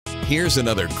here's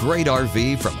another great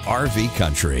RV from RV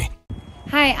Country.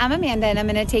 Hi, I'm Amanda, and I'm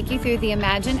going to take you through the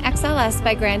Imagine XLS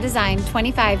by Grand Design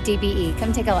 25DBE.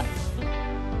 Come take a look.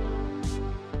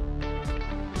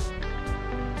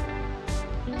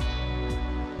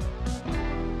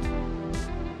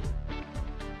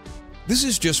 This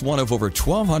is just one of over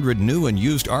 1,200 new and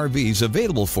used RVs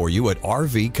available for you at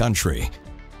RV Country.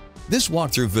 This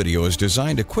walkthrough video is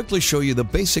designed to quickly show you the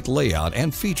basic layout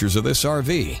and features of this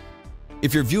RV.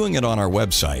 If you're viewing it on our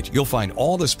website, you'll find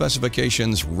all the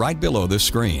specifications right below the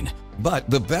screen. But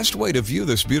the best way to view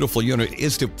this beautiful unit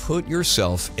is to put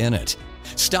yourself in it.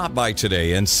 Stop by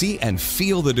today and see and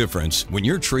feel the difference when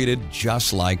you're treated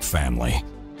just like family.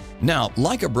 Now,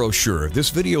 like a brochure, this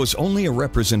video is only a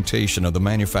representation of the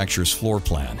manufacturer's floor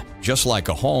plan. Just like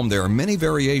a home, there are many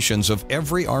variations of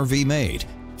every RV made.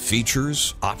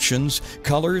 Features, options,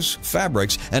 colors,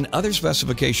 fabrics, and other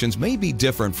specifications may be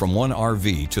different from one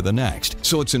RV to the next,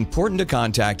 so it's important to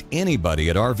contact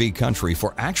anybody at RV Country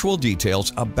for actual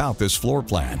details about this floor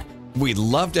plan. We'd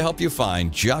love to help you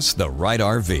find just the right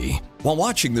RV. While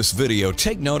watching this video,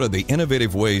 take note of the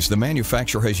innovative ways the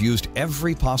manufacturer has used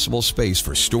every possible space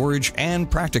for storage and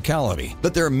practicality,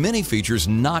 but there are many features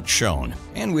not shown,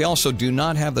 and we also do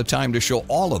not have the time to show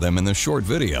all of them in this short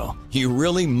video. You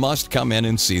really must come in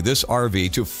and see this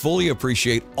RV to fully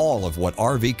appreciate all of what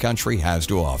RV Country has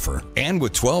to offer. And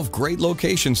with 12 great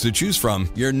locations to choose from,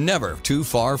 you're never too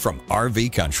far from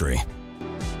RV Country.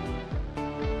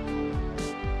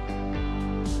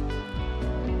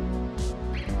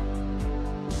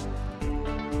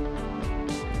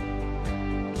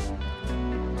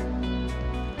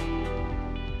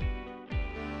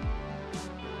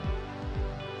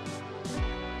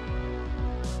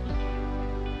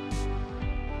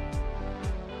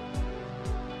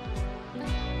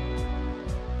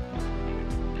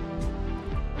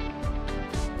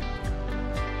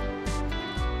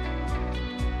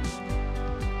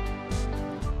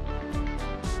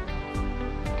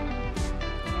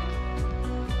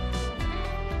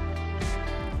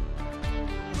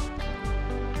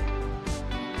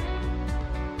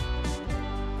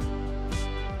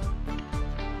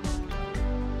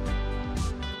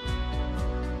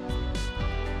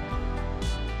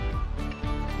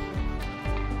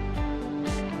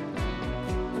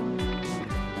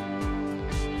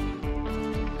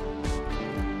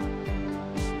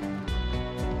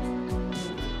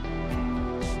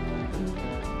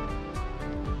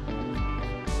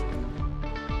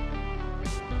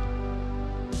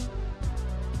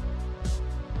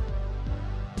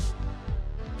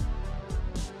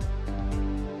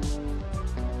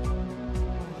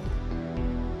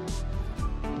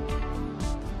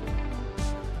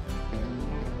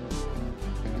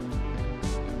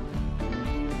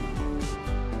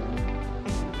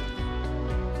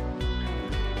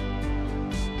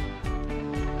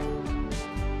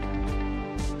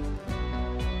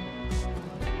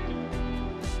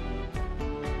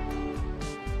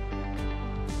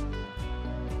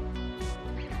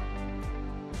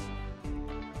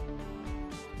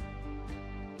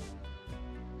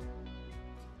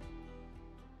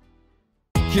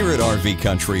 Here at RV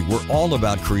Country, we're all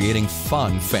about creating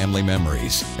fun family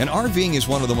memories. And RVing is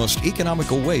one of the most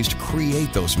economical ways to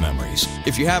create those memories.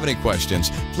 If you have any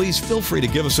questions, please feel free to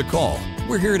give us a call.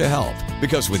 We're here to help,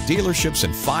 because with dealerships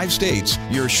in 5 states,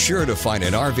 you're sure to find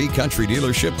an RV Country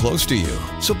dealership close to you.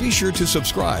 So be sure to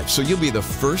subscribe so you'll be the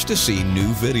first to see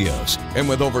new videos. And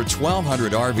with over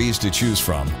 1,200 RVs to choose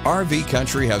from, RV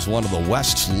Country has one of the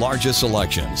West's largest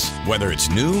selections. Whether it's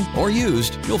new or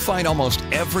used, you'll find almost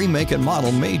every make and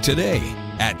model made today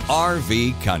at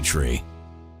RV Country.